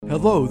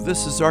Hello,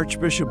 this is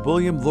Archbishop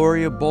William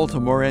Lori of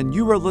Baltimore, and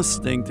you are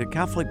listening to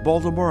Catholic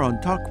Baltimore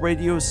on Talk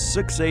Radio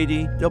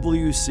 680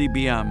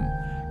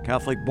 WCBM.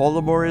 Catholic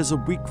Baltimore is a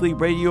weekly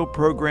radio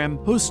program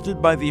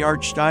hosted by the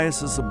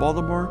Archdiocese of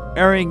Baltimore,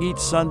 airing each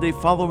Sunday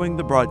following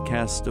the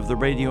broadcast of the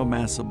Radio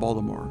Mass of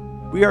Baltimore.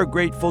 We are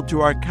grateful to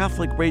our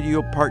Catholic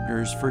radio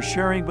partners for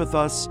sharing with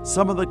us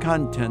some of the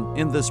content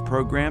in this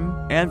program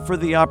and for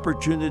the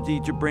opportunity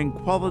to bring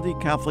quality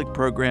Catholic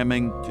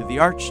programming to the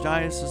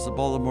Archdiocese of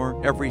Baltimore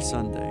every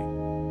Sunday.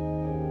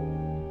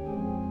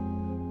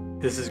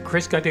 This is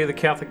Chris Gunty of the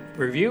Catholic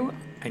Review,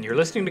 and you're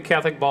listening to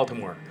Catholic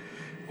Baltimore.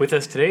 With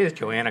us today is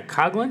Joanna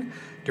Coughlin,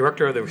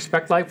 Director of the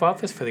Respect Life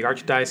Office for the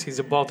Archdiocese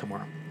of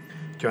Baltimore.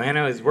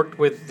 Joanna has worked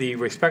with the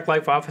Respect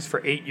Life Office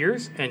for 8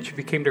 years, and she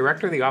became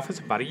director of the office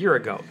about a year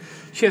ago.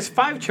 She has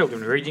 5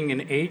 children ranging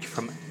in age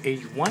from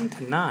age 1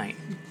 to 9.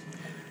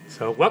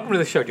 So welcome to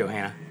the show,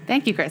 Joanna.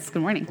 Thank you, Chris.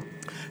 Good morning.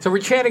 So we're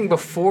chatting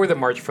before the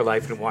March for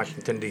Life in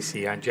Washington,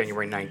 D.C. on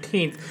January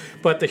 19th,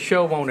 but the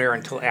show won't air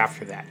until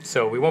after that.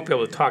 So we won't be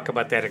able to talk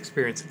about that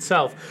experience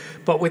itself.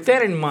 But with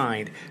that in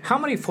mind, how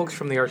many folks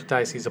from the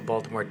Archdiocese of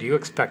Baltimore do you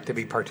expect to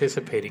be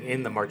participating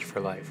in the March for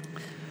Life?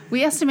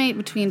 We estimate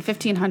between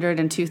 1,500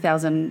 and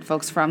 2,000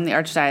 folks from the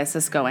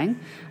Archdiocese going,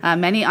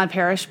 many on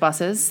parish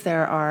buses.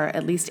 There are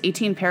at least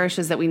 18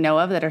 parishes that we know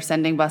of that are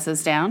sending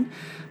buses down,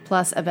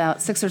 plus about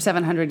 600 or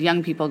 700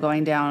 young people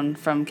going down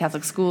from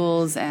Catholic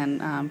schools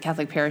and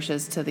Catholic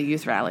parishes to the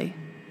youth rally.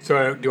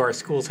 So do our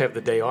schools have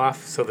the day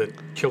off so that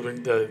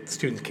the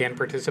students can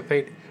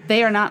participate?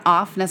 They are not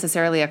off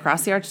necessarily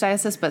across the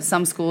Archdiocese, but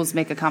some schools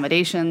make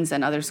accommodations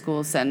and other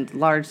schools send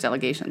large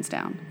delegations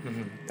down.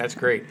 Mm-hmm. That's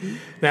great.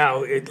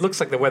 Now, it looks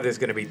like the weather is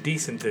going to be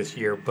decent this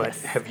year, but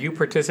yes. Have you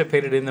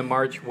participated in the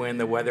march when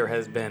the weather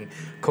has been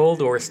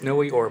cold or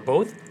snowy or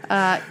both?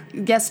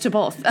 Yes to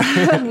both.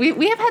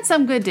 we have had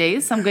some good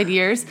days, some good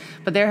years,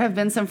 but there have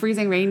been some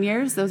freezing rain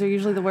years. Those are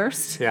usually the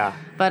worst. Yeah.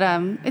 But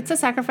it's a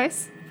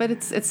sacrifice, but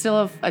it's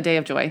still a day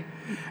of joy.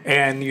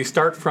 And you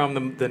start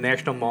from the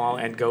National Mall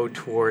and go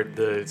toward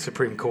the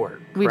Supreme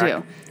Court, correct? We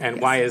do. And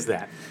yes. Why is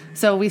that?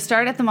 So we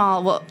start at the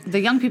mall. Well, the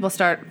young people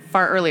start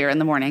far earlier in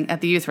the morning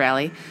at the youth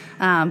rally,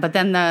 but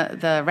then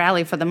the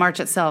rally for the march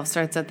itself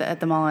starts at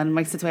the mall and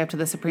makes its way up to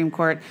the Supreme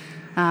Court,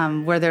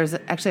 where there's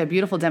actually a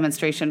beautiful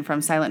demonstration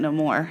from Silent No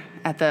More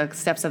at the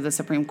steps of the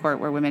Supreme Court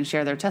where women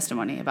share their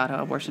testimony about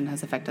how abortion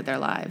has affected their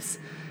lives.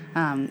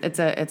 It's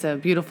a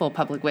beautiful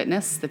public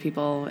witness. The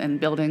people in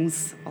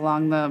buildings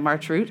along the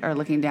march route are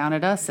looking down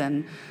at us,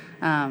 and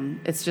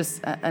it's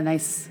just a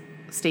nice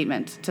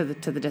statement to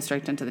the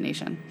district and to the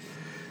nation.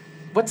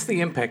 What's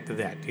the impact of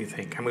that, do you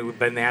think? I mean, we've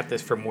been at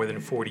this for more than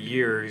 40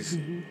 years,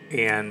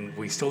 and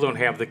we still don't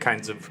have the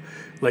kinds of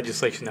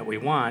legislation that we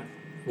want.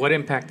 What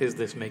impact is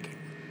this making?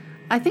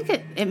 I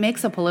think it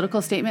makes a political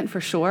statement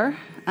for sure,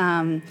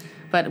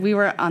 but we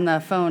were on the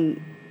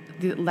phone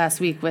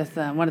last week with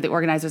one of the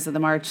organizers of the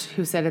march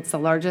who said it's the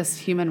largest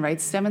human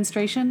rights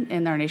demonstration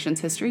in our nation's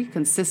history,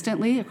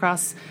 consistently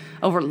across,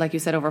 like you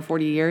said, over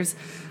 40 years.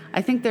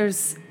 I think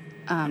there's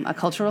a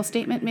cultural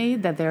statement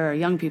made that there are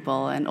young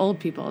people and old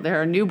people, there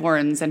are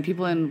newborns and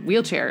people in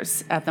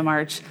wheelchairs at the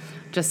march,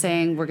 just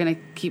saying we're going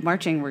to keep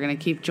marching, we're going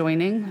to keep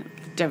joining,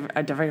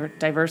 a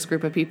diverse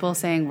group of people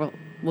saying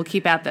we'll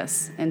keep at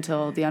this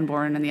until the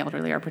unborn and the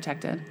elderly are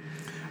protected.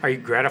 Are you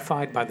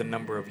gratified by the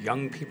number of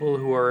young people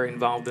who are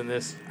involved in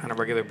this on a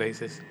regular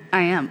basis?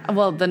 I am.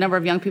 Well, the number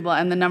of young people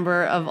and the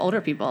number of older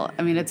people.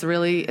 I mean, it's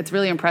really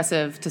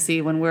impressive to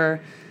see when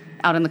we're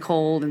out in the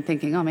cold and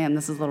thinking, oh man,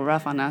 this is a little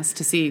rough on us,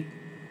 to see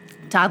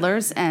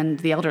toddlers and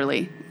the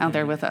elderly out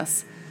there with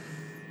us.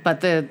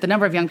 But the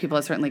number of young people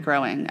is certainly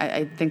growing.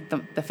 I think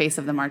the face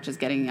of the march is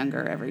getting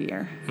younger every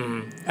year.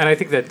 Mm-hmm. And I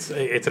think it's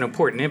an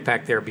important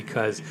impact there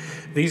because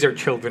these are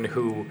children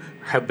who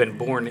have been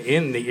born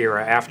in the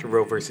era after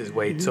Roe versus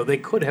Wade, so they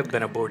could have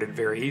been aborted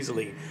very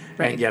easily,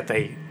 right. And yet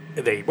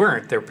they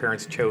weren't. Their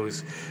parents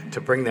chose to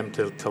bring them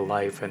to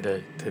life and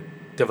to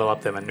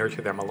develop them and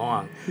nurture them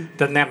along.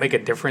 Doesn't that make a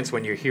difference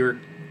when you hear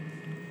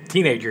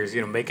teenagers,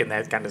 making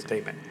that kind of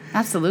statement?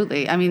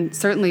 Absolutely. I mean,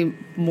 certainly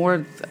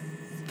more.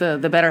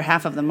 The better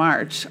half of the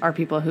march are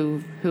people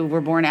who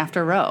were born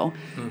after Roe,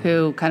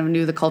 who kind of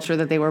knew the culture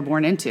that they were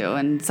born into.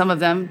 And some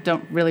of them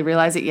don't really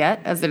realize it yet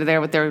as they're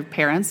there with their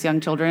parents, young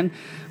children.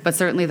 But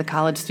certainly the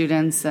college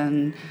students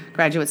and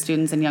graduate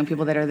students and young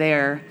people that are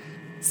there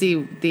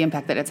see the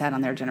impact that it's had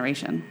on their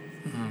generation.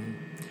 Mm-hmm.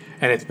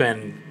 And it's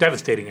been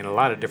devastating in a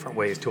lot of different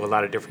ways to a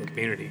lot of different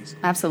communities.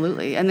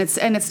 Absolutely. And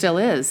it still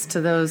is to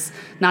those,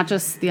 not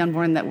just the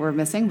unborn that we're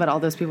missing, but all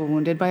those people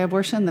wounded by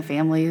abortion, the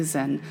families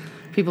and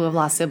people who have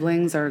lost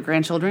siblings or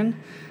grandchildren.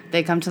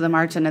 They come to the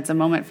march, and it's a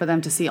moment for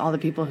them to see all the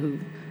people who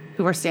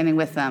are standing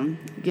with them,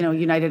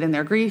 united in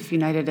their grief,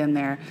 united in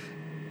their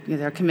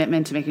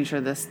commitment to making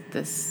sure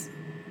this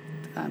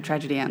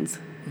tragedy ends.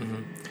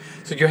 Mm-hmm.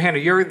 So, Johanna,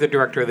 you're the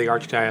director of the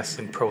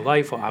Archdiocesan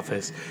Pro-Life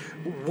Office.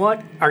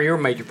 What are your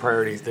major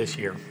priorities this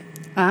year?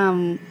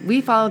 We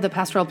follow the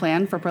pastoral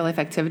plan for pro-life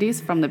activities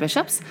from the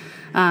bishops,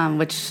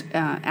 which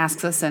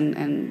asks us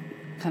and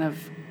kind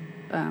of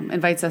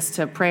invites us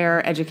to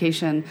prayer,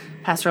 education,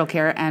 pastoral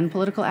care, and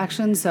political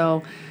action.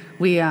 So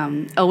we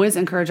always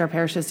encourage our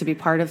parishes to be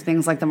part of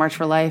things like the March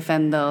for Life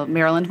and the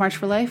Maryland March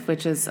for Life,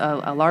 which is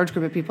a large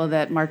group of people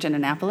that march in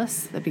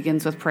Annapolis that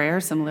begins with prayer,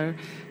 similar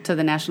to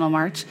the National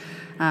March.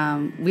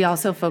 We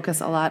also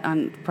focus a lot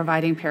on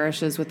providing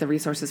parishes with the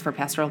resources for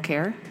pastoral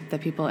care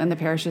that people in the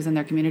parishes and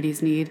their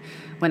communities need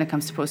when it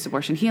comes to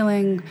post-abortion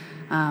healing.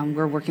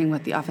 We're working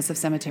with the Office of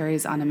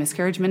Cemeteries on a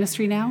miscarriage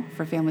ministry now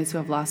for families who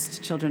have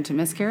lost children to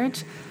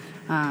miscarriage.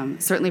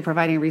 Certainly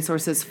providing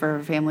resources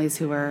for families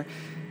who are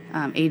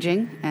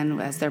aging,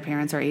 and as their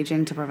parents are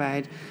aging, to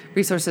provide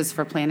resources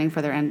for planning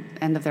for their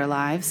end of their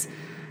lives.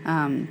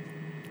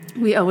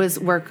 We always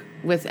work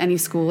with any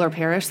school or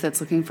parish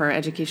that's looking for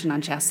education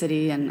on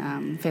chastity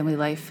and family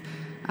life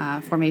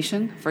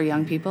formation for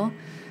young people.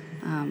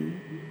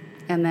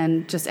 And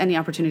then just any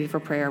opportunity for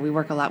prayer. We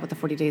work a lot with the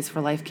 40 Days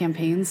for Life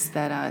campaigns,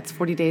 that it's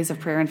 40 days of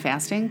prayer and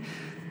fasting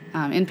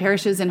in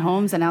parishes, in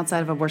homes, and outside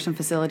of abortion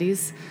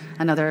facilities.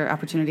 Another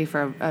opportunity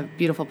for a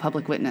beautiful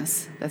public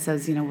witness that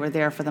says, we're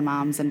there for the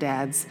moms and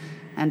dads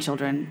and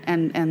children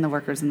and the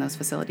workers in those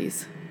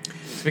facilities.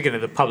 Speaking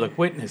of the public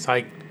witness,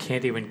 I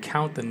can't even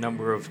count the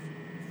number of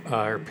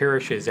our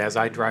parishes as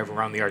I drive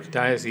around the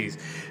Archdiocese,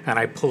 and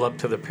I pull up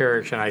to the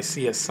parish and I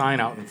see a sign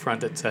out in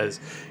front that says,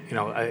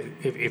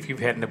 if you've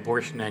had an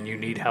abortion and you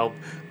need help,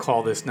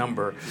 call this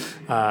number.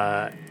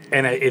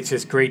 And it's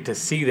just great to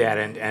see that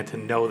and to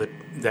know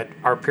that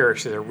our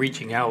parishes are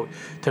reaching out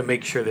to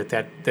make sure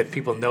that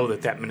people know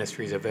that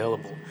ministry is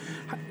available.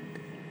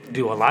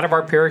 Do a lot of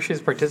our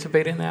parishes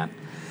participate in that?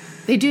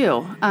 They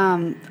do.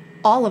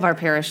 All of our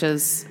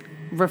parishes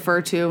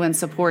refer to and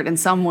support in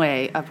some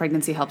way a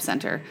pregnancy help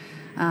center,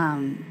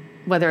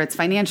 whether it's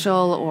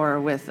financial or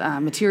with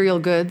material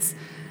goods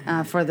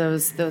for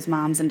those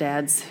moms and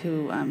dads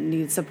who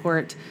need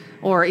support,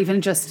 or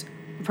even just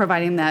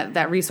providing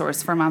that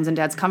resource for moms and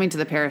dads coming to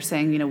the parish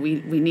saying,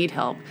 we need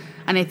help.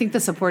 And I think the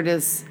support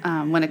is,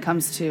 when it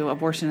comes to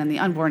abortion and the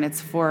unborn,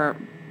 it's for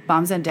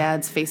moms and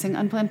dads facing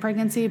unplanned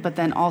pregnancy, but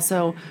then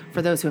also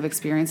for those who have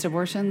experienced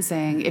abortion,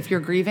 saying, if you're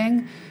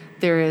grieving,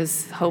 there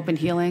is hope and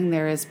healing,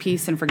 there is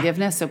peace and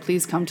forgiveness, so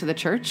please come to the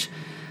church.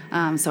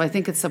 So I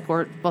think it's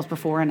support both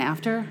before and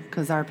after,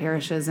 because our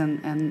parishes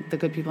and the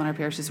good people in our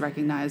parishes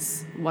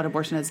recognize what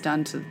abortion has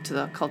done to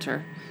the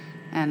culture,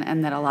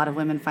 and that a lot of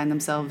women find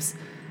themselves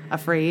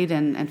afraid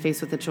and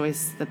faced with the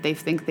choice that they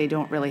think they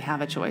don't really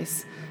have a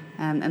choice.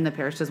 And the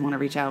parishes want to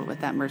reach out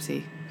with that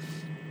mercy.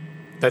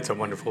 That's a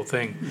wonderful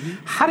thing.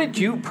 Mm-hmm. How did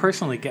you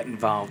personally get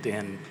involved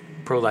in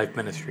pro-life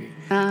ministry?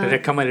 Did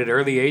it come at an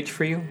early age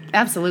for you?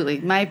 Absolutely.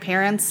 My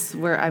parents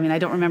were, I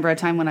don't remember a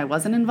time when I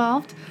wasn't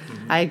involved.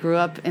 Mm-hmm. I grew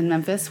up in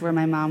Memphis, where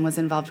my mom was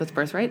involved with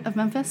Birthright of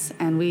Memphis,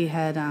 and we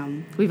had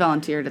we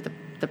volunteered at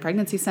the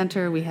pregnancy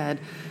center. We had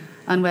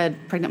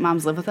unwed pregnant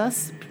moms live with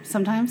us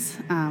sometimes,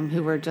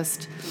 who were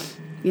just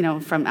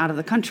from out of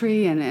the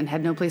country and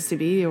had no place to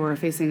be, or were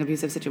facing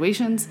abusive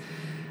situations.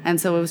 And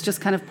so it was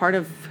just kind of part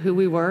of who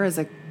we were as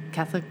a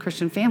Catholic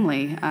Christian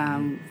family.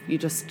 You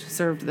just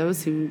served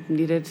those who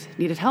needed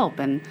help.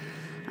 And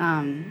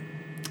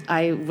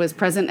I was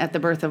present at the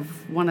birth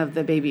of one of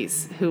the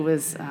babies, who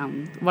was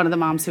one of the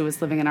moms who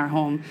was living in our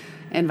home,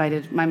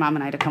 invited my mom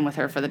and I to come with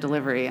her for the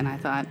delivery. And I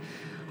thought,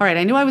 all right,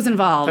 I knew I was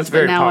involved. That's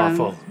very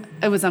powerful.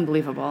 It was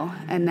unbelievable.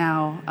 And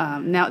now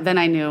then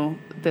I knew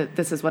that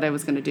this is what I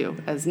was going to do,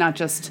 as not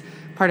just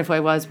part of who I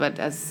was, but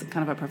as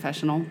kind of a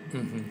professional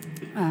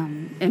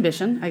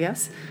ambition, I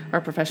guess, or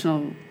a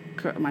professional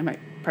part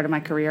of my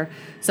career.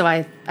 So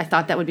I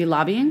thought that would be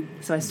lobbying.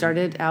 So I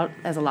started out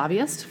as a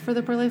lobbyist for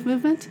the pro-life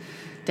movement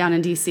down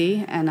in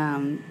D.C.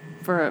 and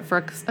for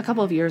a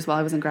couple of years while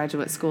I was in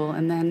graduate school.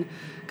 And then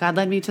God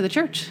led me to the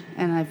church,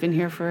 and I've been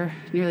here for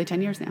nearly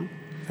 10 years now.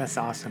 That's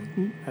awesome.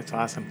 Mm-hmm. That's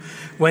awesome.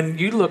 When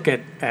you look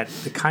at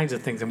the kinds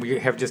of things, and we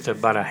have just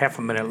about a half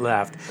a minute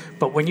left,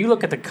 but when you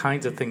look at the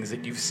kinds of things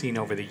that you've seen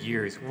over the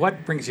years,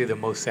 what brings you the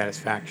most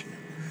satisfaction?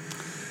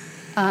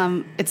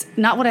 It's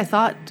not what I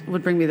thought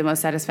would bring me the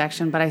most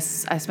satisfaction, but I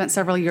spent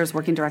several years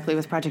working directly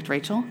with Project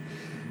Rachel,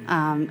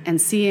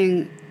 and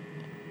seeing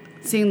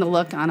the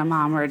look on a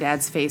mom or a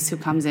dad's face who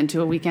comes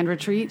into a weekend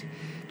retreat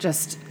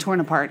just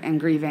torn apart and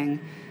grieving,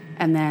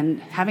 and then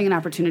having an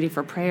opportunity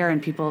for prayer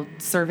and people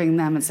serving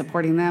them and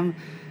supporting them,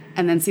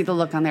 and then see the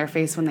look on their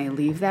face when they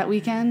leave that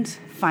weekend,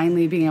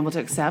 finally being able to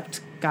accept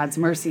God's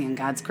mercy and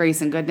God's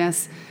grace and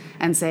goodness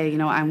and say,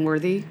 I'm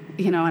worthy,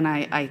 and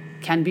I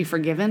can be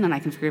forgiven and I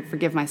can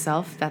forgive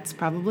myself. That's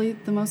probably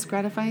the most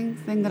gratifying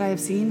thing that I have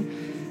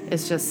seen,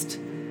 is just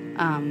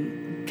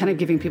kind of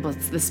giving people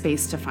the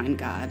space to find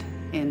God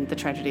in the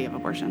tragedy of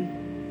abortion.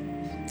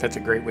 That's a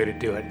great way to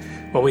do it.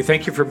 Well, we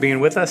thank you for being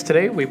with us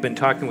today. We've been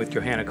talking with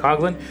Johanna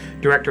Coughlin,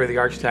 Director of the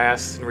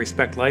Archdiocesan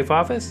Respect Life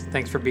Office.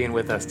 Thanks for being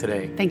with us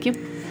today. Thank you.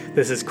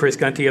 This is Chris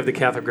Gunty of the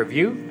Catholic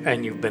Review,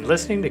 and you've been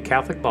listening to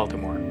Catholic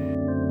Baltimore.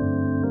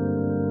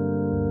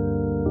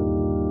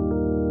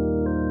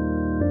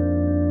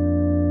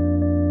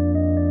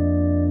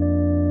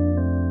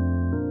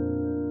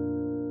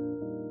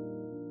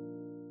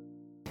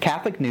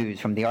 Catholic news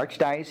from the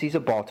Archdiocese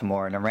of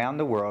Baltimore and around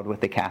the world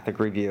with the Catholic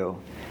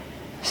Review.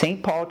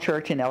 St. Paul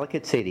Church in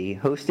Ellicott City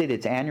hosted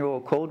its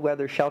annual cold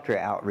weather shelter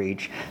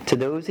outreach to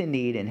those in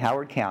need in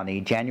Howard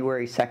County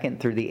January 2nd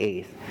through the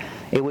 8th.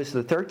 It was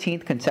the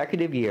 13th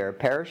consecutive year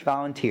parish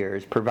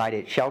volunteers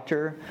provided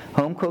shelter,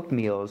 home-cooked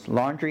meals,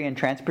 laundry, and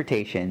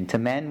transportation to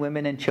men,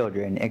 women, and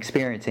children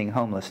experiencing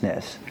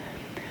homelessness.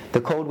 The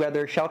Cold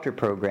Weather Shelter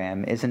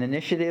Program is an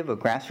initiative of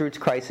Grassroots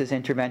Crisis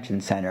Intervention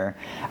Center,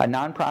 a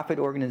nonprofit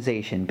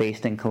organization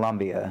based in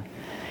Columbia.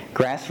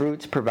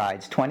 Grassroots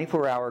provides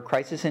 24-hour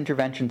crisis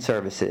intervention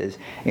services,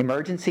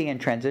 emergency and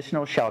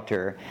transitional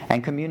shelter,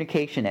 and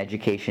communication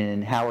education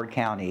in Howard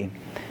County.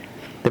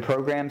 The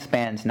program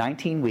spans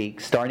 19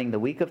 weeks, starting the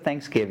week of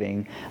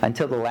Thanksgiving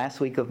until the last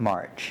week of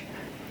March.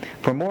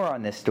 For more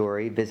on this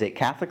story, visit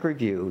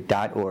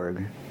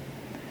CatholicReview.org.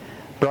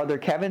 Brother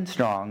Kevin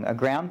Strong, a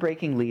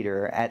groundbreaking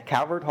leader at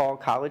Calvert Hall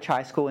College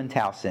High School in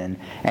Towson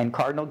and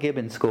Cardinal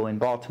Gibbons School in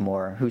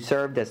Baltimore, who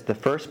served as the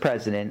first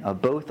president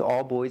of both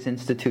all-boys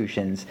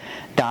institutions,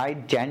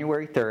 died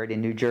January 3rd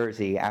in New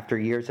Jersey after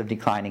years of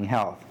declining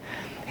health.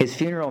 His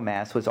funeral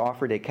mass was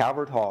offered at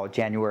Calvert Hall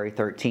January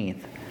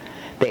 13th.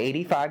 The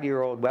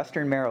 85-year-old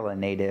Western Maryland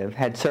native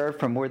had served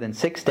for more than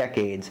 6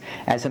 decades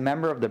as a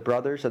member of the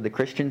Brothers of the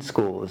Christian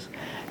Schools,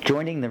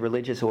 joining the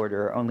religious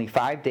order only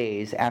 5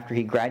 days after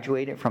he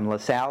graduated from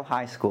LaSalle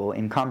High School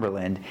in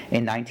Cumberland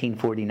in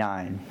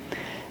 1949.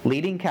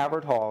 Leading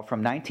Calvert Hall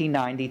from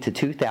 1990 to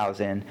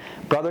 2000,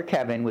 Brother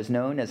Kevin was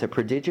known as a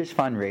prodigious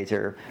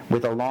fundraiser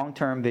with a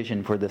long-term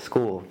vision for the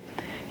school.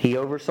 He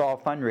oversaw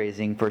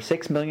fundraising for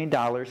 $6 million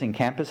in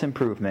campus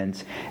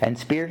improvements and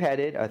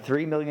spearheaded a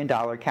 $3 million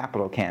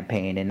capital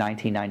campaign in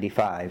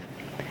 1995.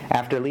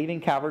 After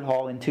leaving Calvert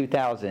Hall in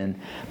 2000,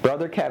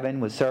 Brother Kevin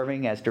was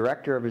serving as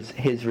director of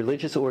his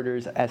religious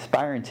order's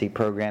aspirancy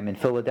program in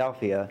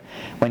Philadelphia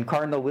when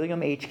Cardinal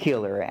William H.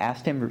 Keeler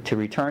asked him to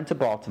return to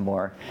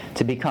Baltimore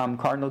to become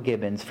Cardinal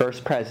Gibbons'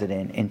 first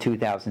president in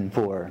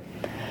 2004.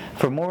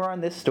 For more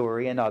on this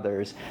story and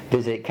others,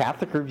 visit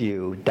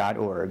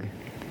CatholicReview.org.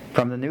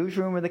 From the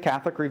newsroom of the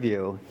Catholic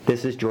Review,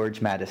 this is George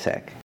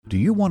Matysek. Do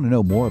you want to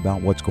know more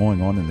about what's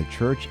going on in the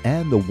church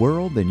and the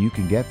world than you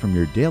can get from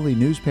your daily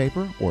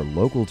newspaper or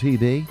local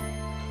TV?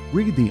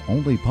 Read the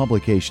only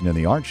publication in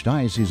the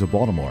Archdiocese of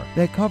Baltimore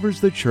that covers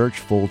the church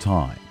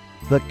full-time,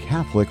 the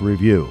Catholic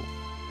Review.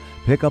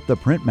 Pick up the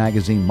print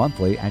magazine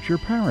monthly at your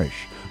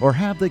parish or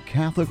have the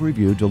Catholic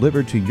Review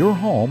delivered to your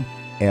home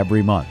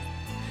every month.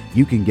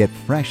 You can get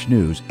fresh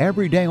news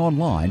every day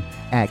online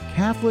at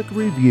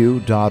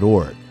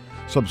CatholicReview.org.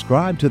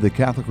 Subscribe to the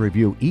Catholic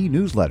Review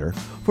e-newsletter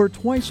for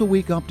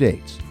twice-a-week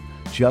updates.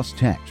 Just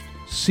text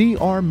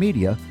CR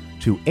Media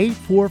to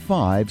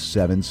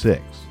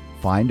 84576.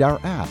 Find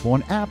our app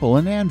on Apple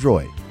and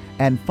Android,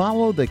 and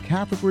follow the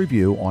Catholic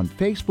Review on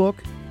Facebook,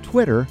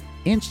 Twitter,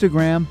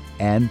 Instagram,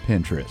 and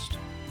Pinterest.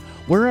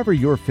 Wherever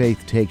your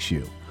faith takes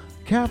you,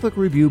 Catholic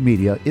Review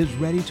Media is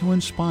ready to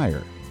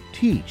inspire,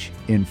 teach,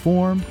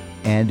 inform,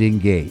 and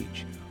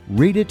engage.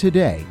 Read it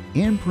today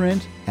in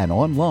print and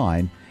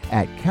online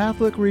at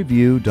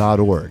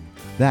CatholicReview.org.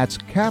 That's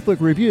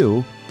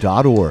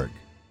CatholicReview.org.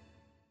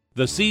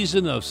 The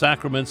season of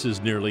sacraments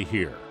is nearly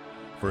here.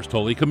 First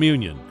Holy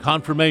Communion,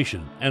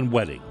 Confirmation, and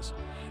weddings.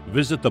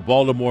 Visit the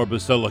Baltimore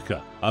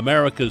Basilica,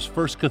 America's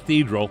first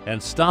cathedral,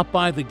 and stop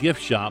by the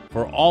gift shop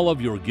for all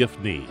of your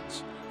gift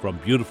needs. From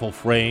beautiful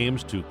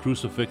frames to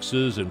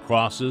crucifixes and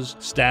crosses,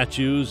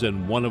 statues,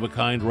 and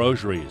one-of-a-kind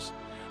rosaries.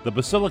 The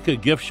Basilica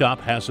gift shop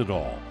has it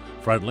all.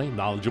 Friendly,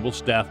 knowledgeable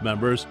staff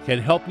members can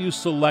help you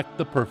select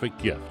the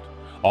perfect gift.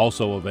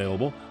 Also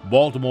available,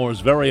 Baltimore's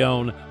very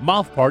own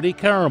Mouth Party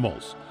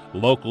caramels,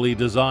 locally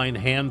designed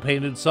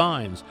hand-painted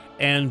signs,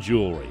 and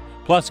jewelry,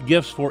 plus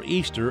gifts for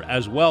Easter,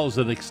 as well as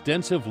an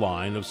extensive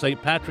line of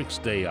St. Patrick's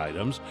Day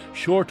items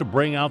sure to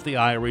bring out the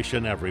Irish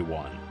in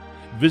everyone.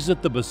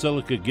 Visit the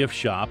Basilica gift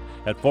shop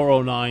at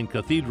 409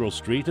 Cathedral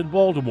Street in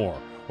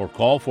Baltimore, or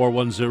call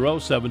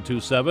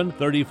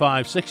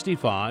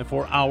 410-727-3565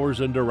 for hours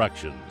and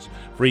directions.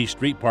 Free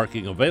street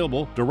parking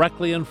available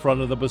directly in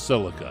front of the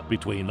Basilica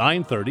between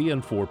 9:30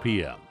 and 4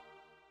 p.m.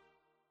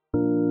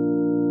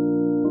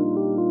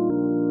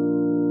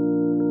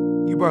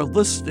 You are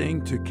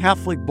listening to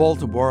Catholic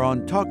Baltimore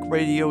on Talk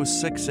Radio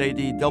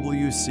 680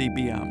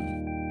 WCBM.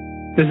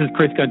 This is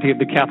Chris Gunty of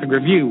the Catholic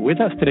Review. With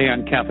us today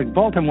on Catholic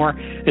Baltimore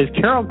is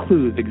Carol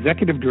Clues,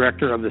 Executive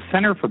Director of the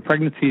Center for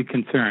Pregnancy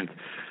Concerns.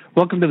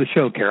 Welcome to the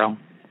show, Carol.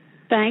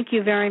 Thank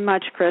you very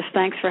much, Chris.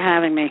 Thanks for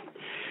having me.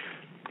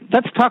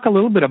 Let's talk a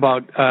little bit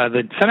about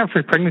the Center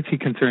for Pregnancy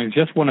Concerns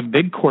just won a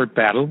big court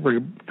battle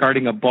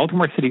regarding a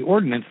Baltimore City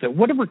ordinance that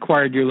would have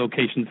required your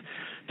locations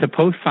to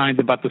post signs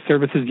about the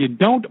services you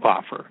don't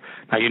offer.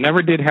 Now, you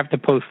never did have to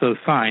post those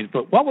signs,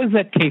 but what was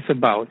that case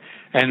about,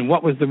 and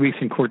what was the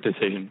recent court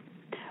decision?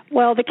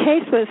 Well, the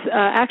case was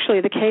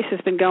the case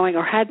has been going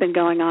or had been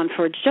going on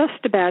for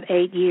just about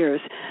 8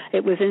 years.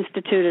 It was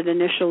instituted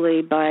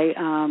initially by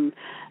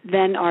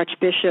then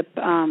Archbishop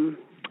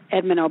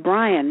Edmund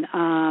O'Brien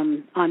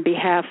on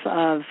behalf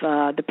of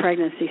the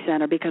Pregnancy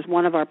Center, because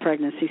one of our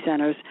pregnancy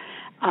centers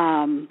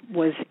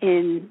was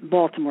in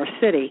Baltimore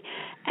City,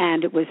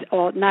 and it was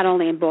not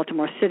only in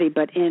Baltimore City,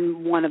 but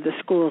in one of the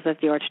schools that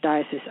the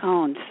Archdiocese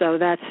owned. So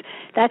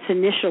that's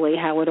initially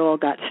how it all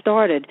got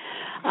started.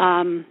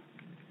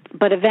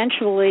 But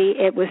eventually,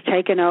 it was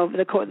taken over.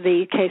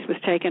 The case was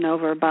taken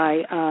over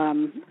by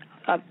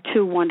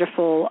two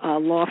wonderful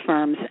law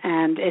firms,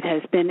 and it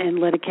has been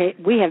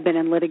we have been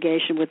in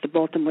litigation with the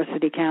Baltimore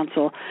City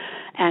Council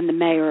and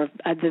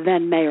the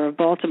then mayor of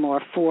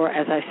Baltimore for,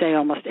 as I say,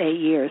 almost 8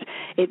 years.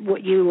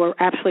 You were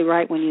absolutely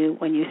right when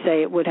you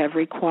say it would have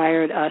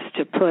required us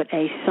to put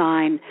a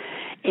sign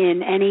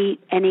in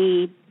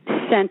any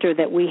center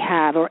that we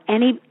have, or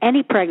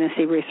any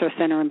pregnancy resource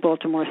center in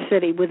Baltimore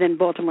City, within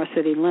Baltimore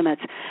City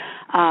limits.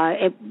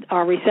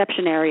 Our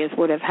reception areas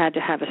would have had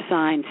to have a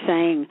sign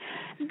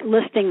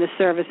listing the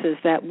services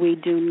that we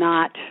do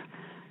not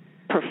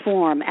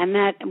perform. And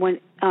that, when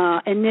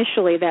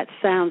initially, that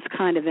sounds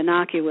kind of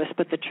innocuous,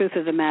 but the truth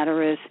of the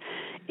matter is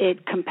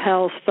it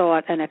compels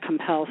thought and it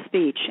compels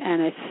speech,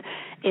 and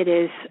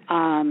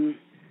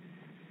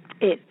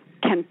it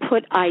can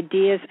put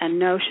ideas and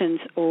notions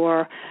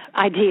or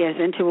ideas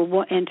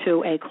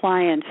into a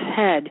client's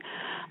head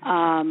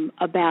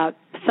about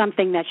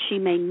something that she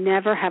may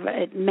never have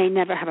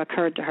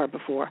occurred to her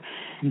before.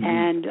 Mm-hmm.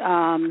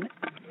 And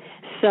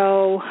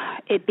so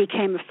it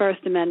became a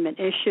First Amendment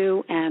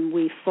issue, and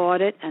we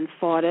fought it, and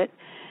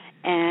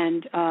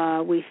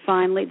we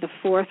finally, the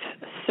Fourth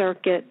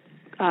Circuit,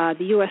 the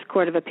U.S.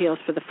 Court of Appeals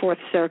for the Fourth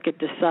Circuit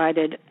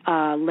decided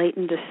late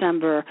in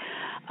December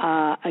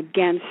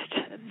against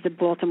the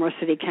Baltimore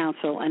City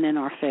Council and in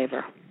our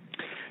favor.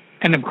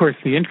 And, of course,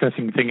 the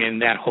interesting thing in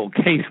that whole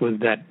case was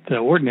that the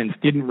ordinance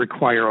didn't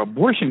require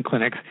abortion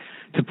clinics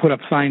to put up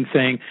signs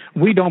saying,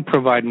 we don't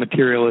provide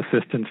material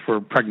assistance for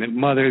pregnant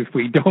mothers,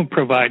 we don't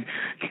provide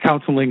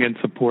counseling and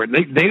support.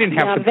 They didn't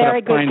have to put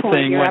up signs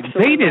saying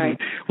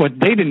what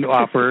they didn't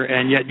offer,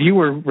 and yet you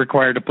were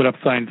required to put up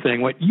signs saying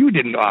what you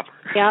didn't offer.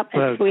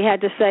 Yep, we had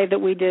to say that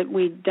we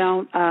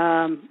don't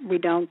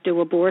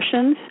do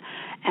abortions.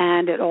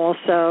 And it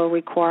also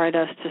required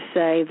us to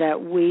say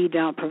that we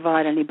don't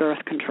provide any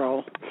birth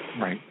control.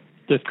 Right.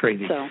 Just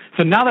crazy.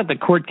 So now that the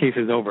court case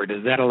is over,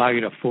 does that allow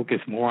you to focus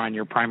more on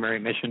your primary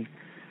mission?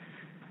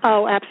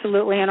 Oh,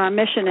 absolutely. And our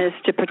mission is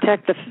to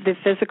protect the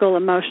physical,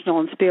 emotional,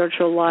 and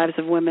spiritual lives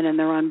of women and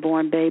their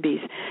unborn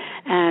babies.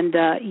 And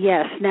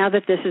yes, now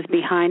that this is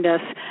behind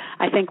us,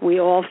 I think we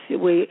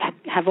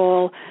have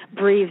all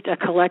breathed a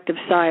collective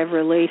sigh of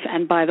relief.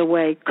 And by the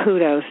way,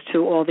 kudos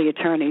to all the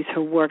attorneys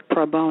who worked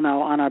pro bono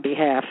on our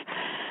behalf.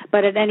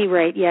 But at any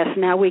rate, yes,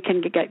 now we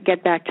can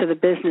get back to the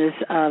business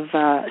of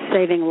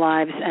saving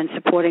lives and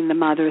supporting the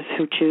mothers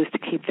who choose to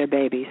keep their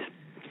babies.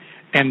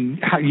 And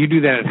how you do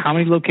that at how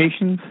many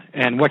locations,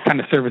 and what kind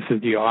of services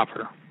do you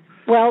offer?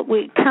 Well,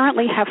 we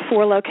currently have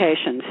 4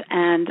 locations,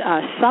 and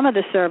some of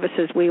the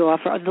services we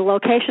offer, the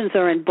locations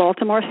are in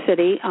Baltimore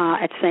City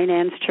at St.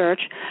 Anne's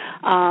Church.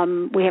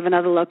 We have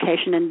another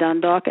location in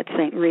Dundalk at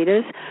St.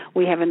 Rita's.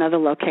 We have another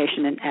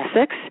location in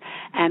Essex,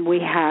 and we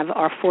have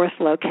our 4th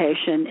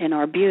location in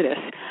Arbutus.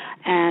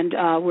 And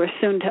we're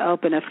soon to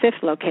open a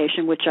 5th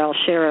location, which I'll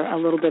share a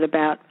little bit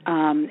about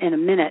in a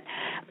minute.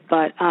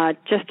 But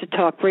just to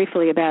talk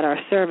briefly about our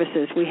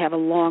services, we have a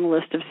long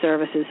list of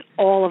services,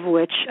 all of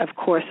which, of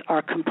course,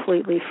 are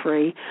completely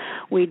free.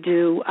 We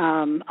do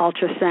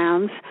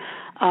ultrasounds.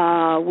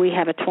 We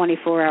have a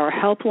 24-hour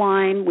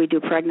helpline. We do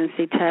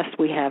pregnancy tests.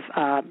 We have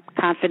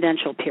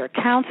confidential peer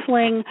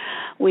counseling.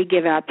 We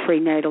give out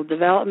prenatal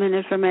development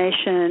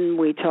information.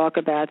 We talk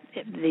about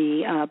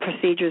the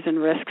procedures and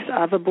risks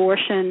of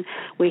abortion.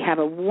 We have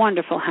a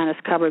wonderful Hannah's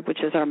Cupboard,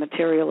 which is our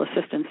material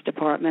assistance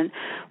department.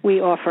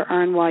 We offer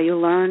Earn While You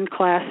Learn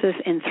classes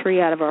in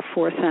 3 out of our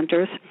 4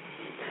 centers.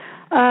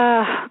 We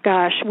have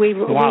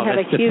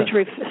a huge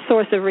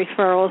source of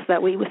referrals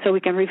so we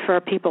can refer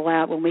people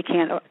out when we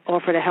can't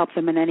offer to help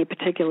them in any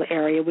particular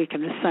area. We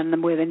can send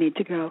them where they need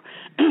to go.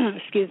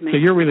 Excuse me. So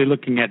you're really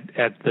looking at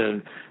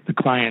the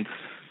client's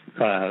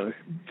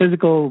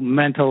physical,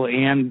 mental,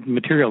 and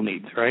material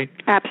needs, right?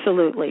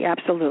 Absolutely. As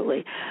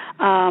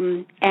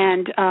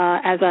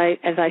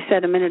I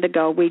said a minute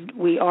ago,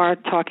 we are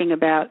talking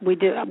about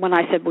when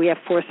I said we have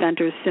 4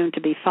 centers, soon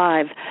to be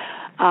 5.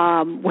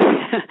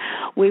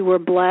 We were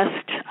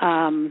blessed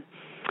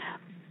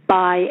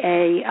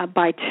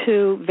by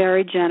 2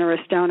 very generous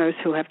donors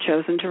who have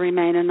chosen to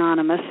remain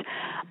anonymous.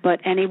 But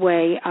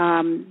anyway,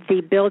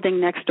 the building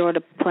next door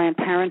to Planned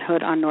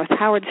Parenthood on North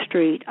Howard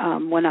Street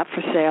went up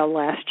for sale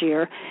last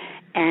year,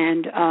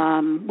 and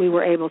we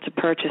were able to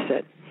purchase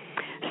it.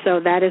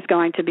 So that is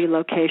going to be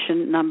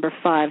location number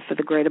 5 for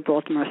the Greater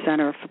Baltimore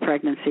Center for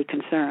Pregnancy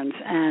Concerns.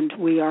 And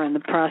we are in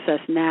the process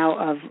now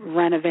of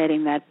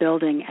renovating that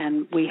building,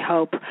 and we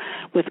hope,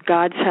 with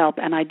God's help,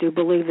 and I do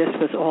believe this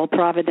was all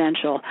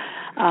providential,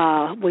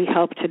 we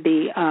hope to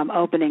be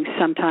opening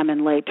sometime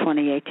in late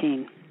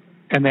 2018.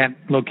 And that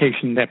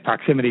location, that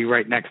proximity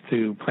right next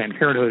to Planned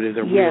Parenthood is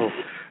a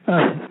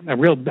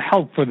real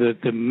help for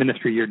the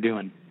ministry you're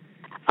doing.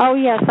 Oh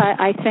yes,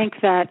 I think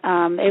that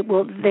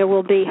there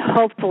will be,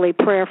 hopefully,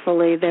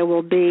 prayerfully, there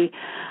will be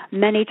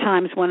many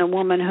times when a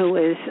woman who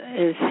is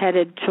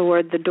headed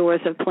toward the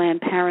doors of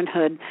Planned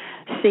Parenthood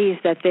sees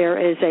that there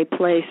is a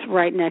place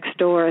right next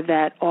door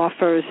that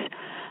offers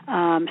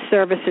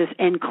services,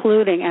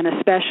 including and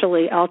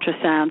especially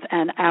ultrasounds,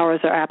 and ours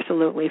are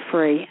absolutely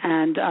free.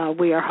 And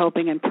we are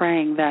hoping and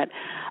praying that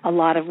a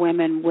lot of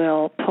women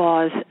will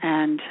pause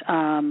and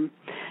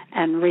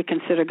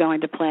reconsider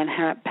going to Planned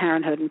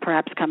Parenthood and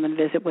perhaps come and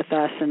visit with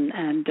us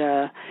and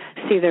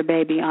see their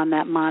baby on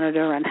that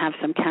monitor and have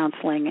some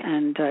counseling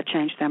and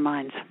change their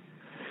minds.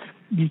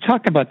 You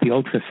talked about the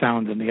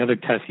ultrasounds and the other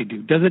tests you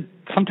do. Does it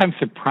sometimes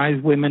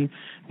surprise women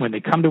when they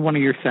come to one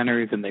of your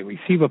centers and they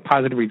receive a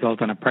positive result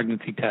on a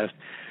pregnancy test,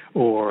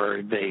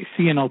 or they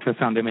see an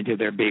ultrasound image of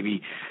their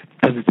baby?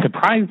 Does it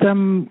surprise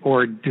them,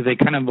 or do they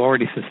kind of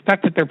already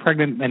suspect that they're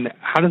pregnant, and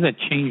how does that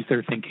change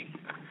their thinking?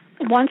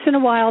 Once in a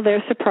while,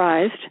 they're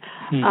surprised,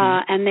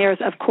 and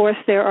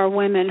there are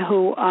women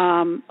who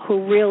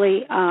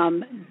really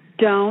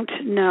don't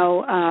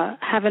know,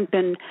 haven't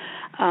been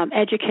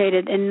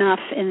educated enough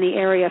in the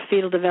area of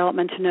fetal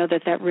development to know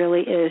that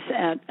really is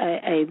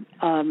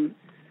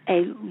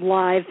a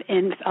live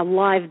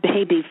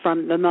baby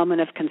from the moment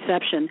of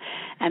conception,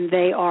 and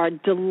they are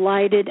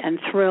delighted and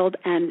thrilled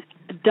and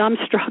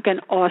dumbstruck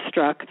and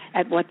awestruck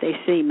at what they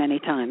see many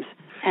times.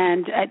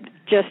 And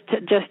just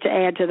to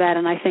add to that,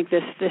 and I think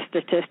this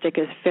statistic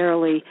is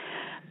fairly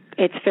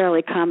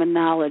common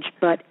knowledge,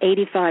 but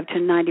 85 to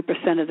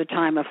 90% of the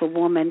time, if a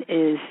woman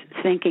is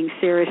thinking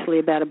seriously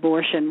about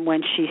abortion,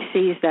 when she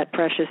sees that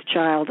precious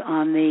child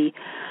on the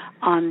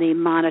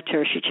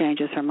monitor, she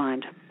changes her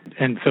mind.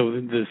 And so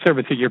the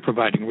service that you're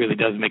providing really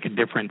does make a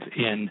difference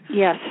in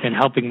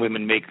helping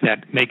women make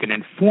an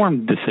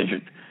informed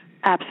decision.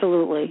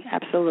 Absolutely.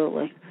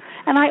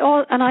 And I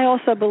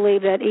also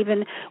believe that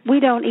we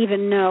don't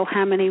even know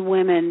how many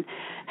women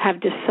have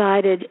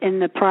decided in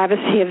the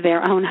privacy of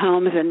their own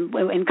homes and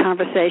in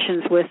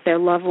conversations with their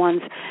loved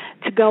ones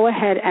to go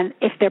ahead and,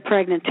 if they're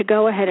pregnant, to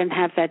go ahead and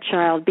have that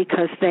child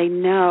because they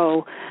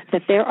know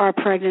that there are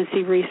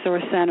pregnancy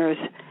resource centers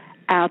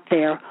out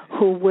there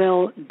who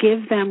will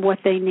give them what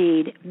they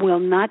need,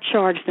 will not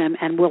charge them,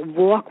 and will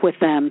walk with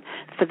them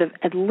for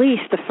at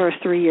least the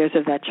first 3 years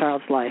of that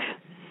child's life.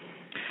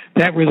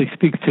 That really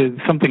speaks to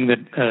something that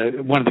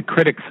one of the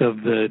critics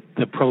of the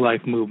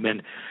pro-life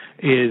movement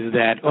is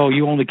that,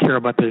 you only care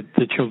about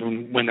the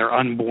children when they're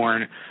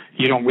unborn.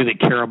 You don't really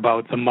care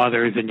about the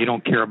mothers, and you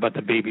don't care about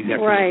the babies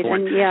after they're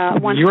born.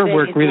 And your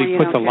work really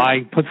puts the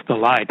lie to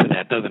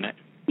that, doesn't it?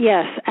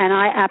 Yes, and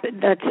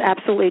that's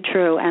absolutely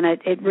true, and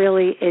it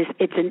really is.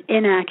 It's an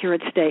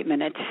inaccurate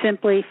statement. It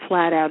simply,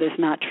 flat out, is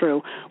not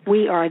true.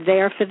 We are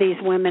there for these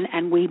women,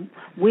 and we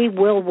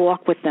will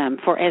walk with them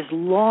for as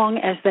long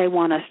as they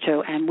want us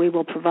to, and we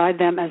will provide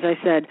them, as I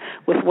said,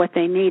 with what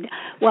they need.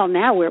 Well,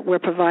 now we're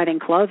providing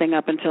clothing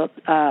up until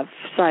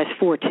size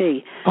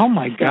 4T. Oh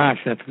my gosh,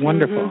 that's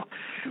wonderful.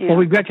 Mm-hmm. Yeah. Well,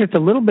 we've got just a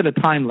little bit of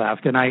time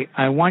left, and I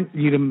want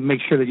you to make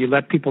sure that you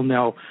let people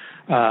know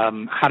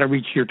how to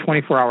reach your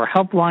 24-hour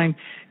helpline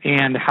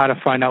and how to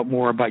find out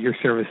more about your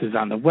services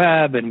on the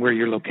web and where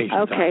your locations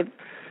are. Okay,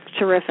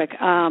 terrific.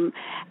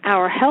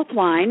 Our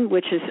helpline,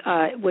 which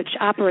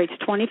operates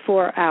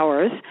 24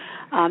 hours.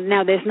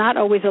 Now, there's not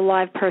always a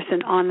live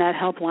person on that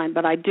helpline,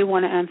 but I do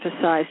want to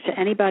emphasize to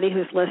anybody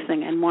who's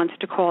listening and wants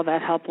to call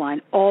that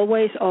helpline,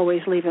 always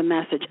leave a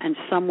message, and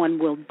someone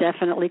will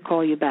definitely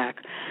call you back.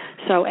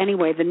 So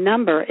anyway, the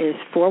number is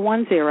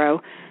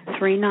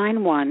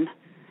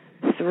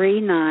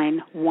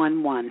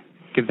 410-391-3911.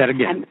 Give that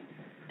again.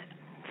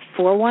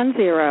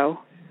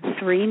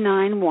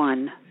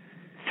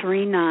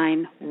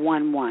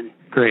 410-391-3911.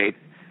 Great.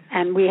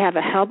 And we have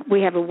a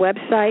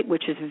website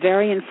which is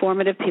very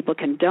informative. People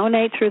can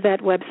donate through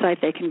that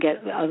website. They can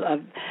get a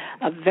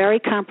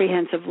very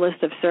comprehensive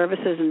list of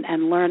services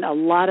and learn a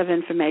lot of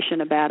information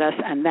about us.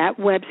 And that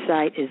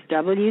website is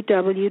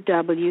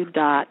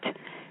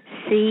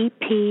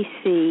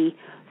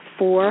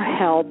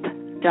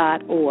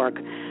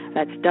www.cpc4help.org.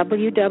 That's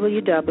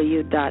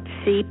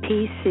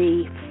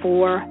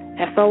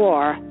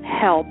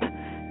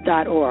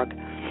www.cpc4help.org.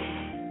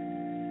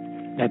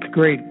 That's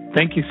great.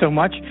 Thank you so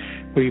much.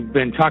 We've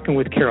been talking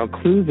with Carol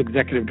Clues,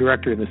 Executive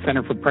Director of the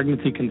Center for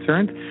Pregnancy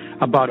Concerns,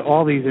 about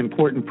all these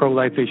important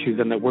pro-life issues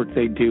and the work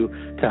they do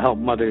to help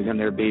mothers and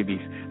their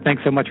babies.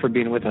 Thanks so much for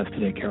being with us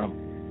today, Carol.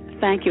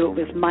 Thank you. It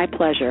was my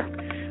pleasure.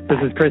 This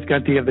is Chris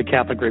Gunty of the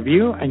Catholic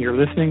Review, and you're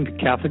listening to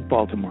Catholic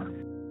Baltimore.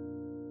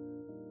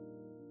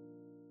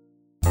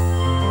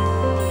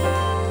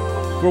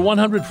 For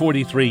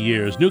 143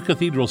 years, New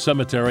Cathedral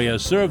Cemetery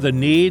has served the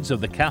needs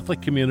of the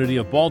Catholic community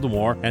of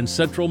Baltimore and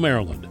Central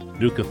Maryland.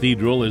 New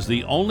Cathedral is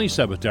the only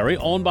cemetery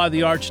owned by the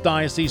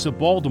Archdiocese of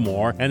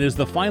Baltimore and is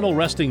the final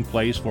resting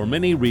place for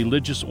many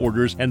religious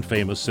orders and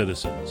famous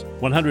citizens.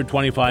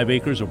 125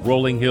 acres of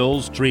rolling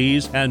hills,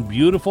 trees, and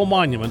beautiful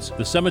monuments,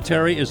 the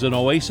cemetery is an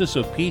oasis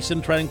of peace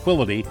and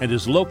tranquility and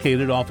is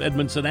located off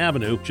Edmondson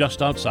Avenue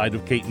just outside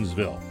of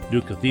Catonsville.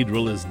 New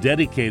Cathedral is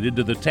dedicated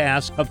to the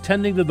task of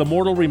tending to the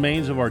mortal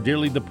remains of our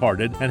dearly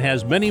departed and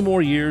has many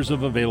more years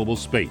of available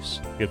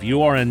space. If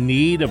you are in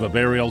need of a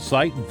burial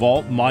site,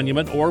 vault,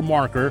 monument, or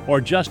marker,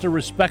 or just a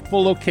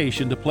respectful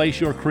location to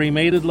place your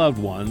cremated loved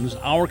ones,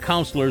 our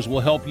counselors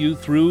will help you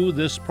through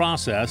this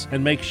process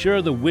and make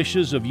sure the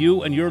wishes of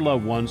you and your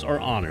loved ones are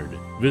honored.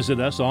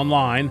 Visit us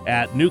online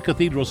at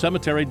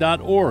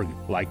newcathedralcemetery.org.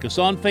 Like us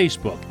on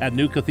Facebook at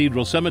New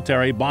Cathedral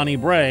Cemetery, Bonnie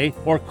Bray,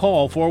 or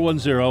call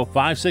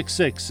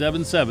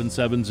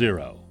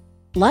 410-566-7770.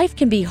 Life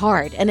can be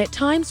hard, and at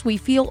times we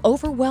feel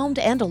overwhelmed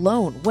and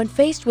alone. When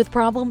faced with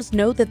problems,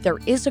 know that there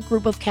is a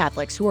group of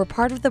Catholics who are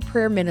part of the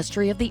prayer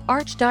ministry of the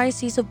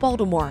Archdiocese of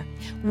Baltimore,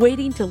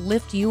 waiting to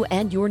lift you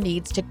and your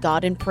needs to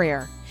God in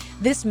prayer.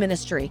 This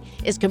ministry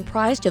is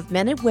comprised of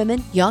men and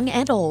women, young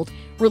and old,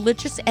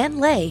 religious and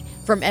lay,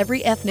 from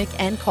every ethnic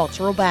and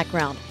cultural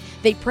background.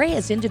 They pray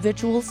as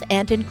individuals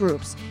and in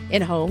groups,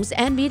 in homes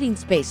and meeting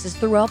spaces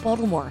throughout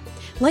Baltimore.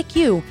 Like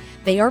you,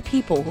 they are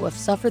people who have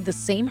suffered the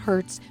same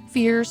hurts,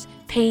 fears,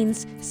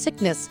 pains,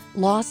 sickness,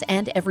 loss,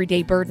 and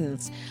everyday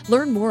burdens.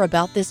 Learn more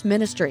about this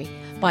ministry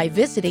by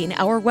visiting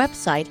our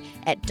website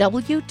at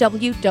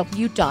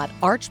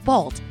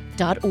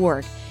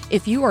www.archbalt.org.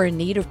 If you are in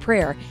need of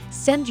prayer,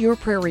 send your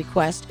prayer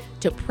request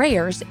to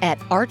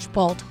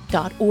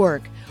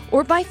prayers@archbalt.org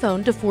or by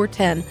phone to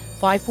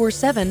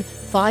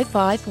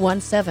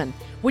 410-547-5517.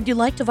 Would you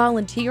like to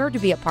volunteer to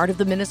be a part of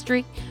the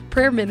ministry?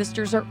 Prayer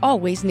ministers are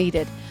always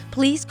needed.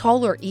 Please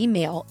call or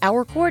email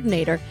our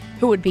coordinator,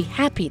 who would be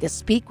happy to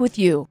speak with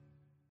you.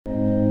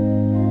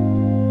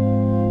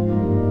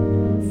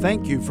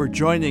 Thank you for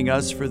joining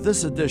us for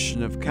this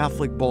edition of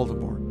Catholic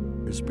Baltimore.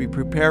 As we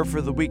prepare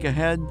for the week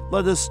ahead,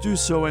 let us do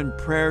so in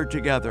prayer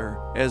together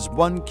as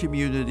one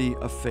community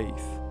of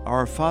faith.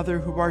 Our Father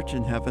who art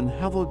in heaven,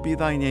 hallowed be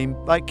thy name.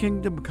 Thy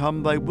kingdom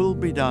come, thy will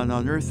be done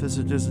on earth as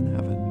it is in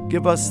heaven.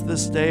 Give us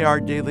this day our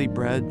daily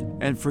bread,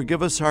 and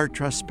forgive us our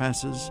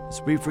trespasses,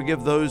 as we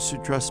forgive those who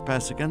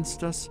trespass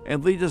against us.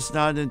 And lead us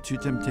not into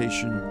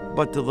temptation,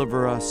 but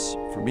deliver us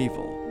from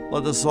evil.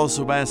 Let us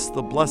also ask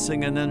the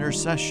blessing and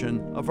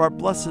intercession of our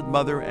Blessed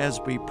Mother as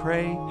we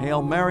pray.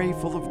 Hail Mary,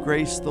 full of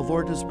grace, the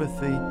Lord is with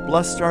thee.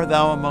 Blessed art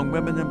thou among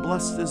women, and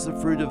blessed is the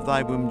fruit of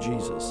thy womb,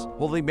 Jesus.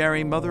 Holy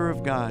Mary, Mother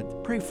of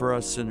God, pray for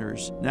us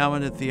sinners, now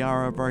and at the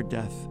hour of our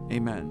death.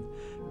 Amen.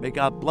 May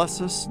God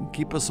bless us and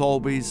keep us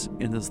always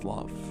in his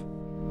love.